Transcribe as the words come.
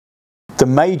The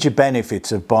major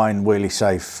benefits of buying wheelie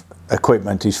safe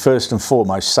equipment is first and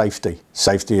foremost safety.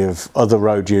 Safety of other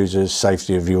road users,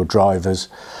 safety of your drivers,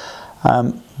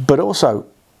 but also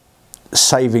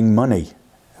saving money.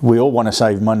 We all want to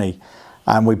save money,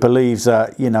 and we believe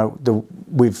that, you know,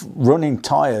 with running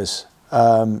tyres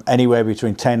anywhere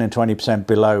between 10 and 20%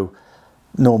 below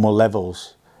normal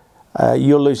levels,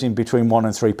 you're losing between 1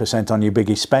 and 3% on your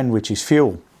biggest spend, which is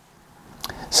fuel.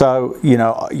 So, you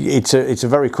know, it's a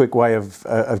very quick way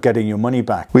of getting your money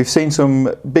back. We've seen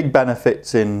some big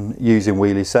benefits in using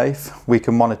Wheelie Safe. We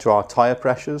can monitor our tyre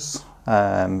pressures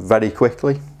very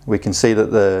quickly. We can see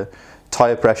that the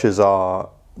tyre pressures are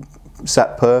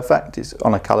set perfect. It's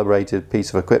on a calibrated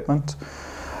piece of equipment.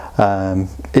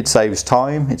 It saves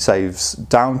time, it saves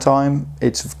downtime.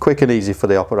 It's quick and easy for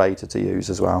the operator to use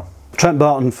as well. Trent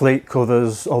Barton fleet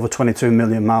covers over 22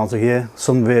 million miles a year.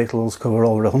 Some vehicles cover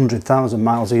over 100,000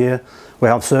 miles a year. We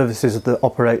have services that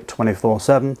operate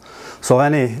 24/7. So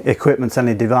any equipment,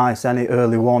 any device, any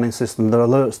early warning system that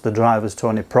alerts the drivers to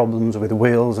any problems with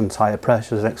wheels and tyre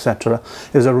pressures, etc.,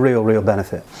 is a real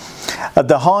benefit. At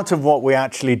the heart of what we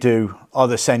actually do are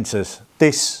the sensors.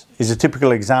 This is a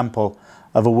typical example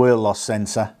of a wheel loss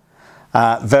sensor.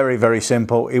 Very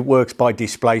simple. It works by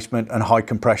displacement and high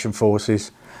compression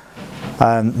forces.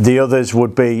 The others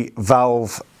would be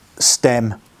valve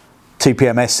stem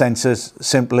TPMS sensors.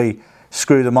 Simply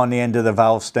screw them on the end of the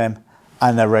valve stem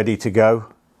and they're ready to go.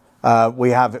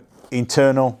 We have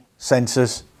internal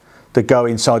sensors that go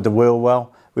inside the wheel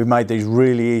well. We've made these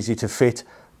really easy to fit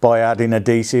by adding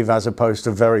adhesive as opposed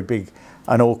to very big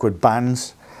and awkward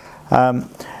bands.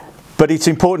 But it's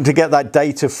important to get that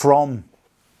data from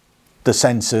the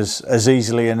sensors as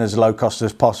easily and as low cost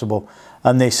as possible.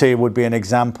 And this here would be an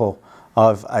example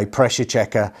of a pressure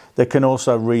checker that can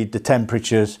also read the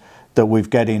temperatures that we're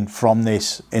getting from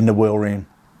this in the wheel rim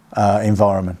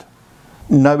environment.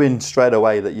 Knowing straight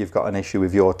away that you've got an issue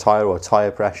with your tyre or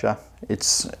tyre pressure,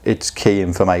 it's key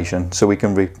information, so we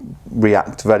can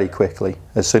react very quickly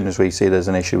as soon as we see there's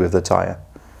an issue with the tyre.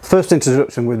 First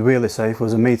introduction with Wheelie Safe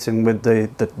was a meeting with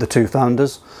the two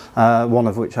founders, one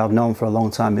of which I've known for a long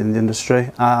time in the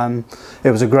industry. It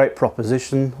was a great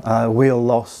proposition. Wheel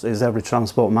loss is every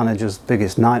transport manager's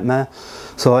biggest nightmare.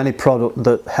 So any product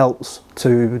that helps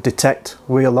to detect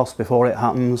wheel loss before it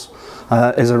happens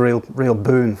is a real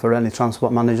boon for any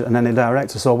transport manager and any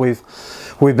director. So we've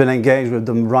been engaged with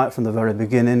them right from the very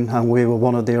beginning, and we were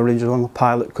one of the original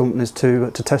pilot companies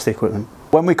to test the equipment.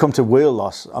 When we come to wheel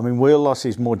loss, I mean, wheel loss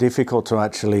is more difficult to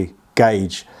actually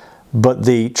gauge, but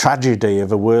the tragedy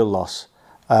of a wheel loss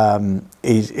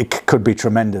it could be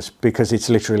tremendous, because it's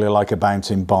literally like a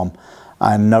bouncing bomb,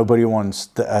 and nobody wants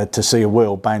to see a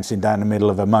wheel bouncing down the middle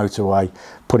of a motorway,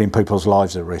 putting people's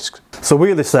lives at risk. So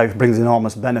Wheelie Safe brings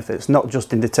enormous benefits, not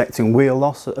just in detecting wheel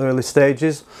loss at early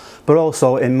stages, but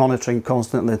also in monitoring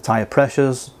constantly tyre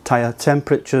pressures, tyre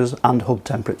temperatures and hub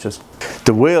temperatures.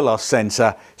 The wheel loss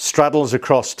sensor straddles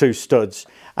across two studs,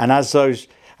 and as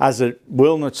the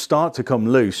wheel nuts start to come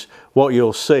loose, what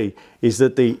you'll see is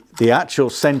that the actual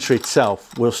sensor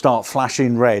itself will start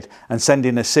flashing red and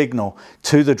sending a signal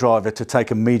to the driver to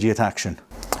take immediate action.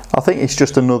 I think it's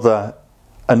just another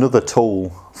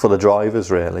tool for the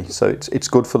drivers, really. So it's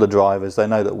good for the drivers. They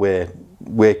know that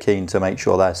we're keen to make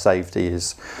sure their safety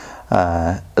is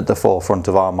at the forefront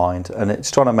of our mind, and it's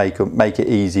trying to make it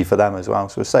easy for them as well.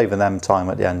 So we're saving them time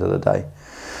at the end of the day.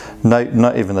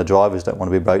 Not even the drivers don't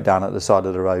want to be broke down at the side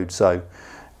of the road. So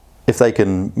if they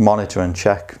can monitor and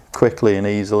check quickly and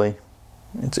easily,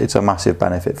 it's a massive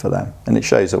benefit for them, and it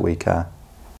shows that we care.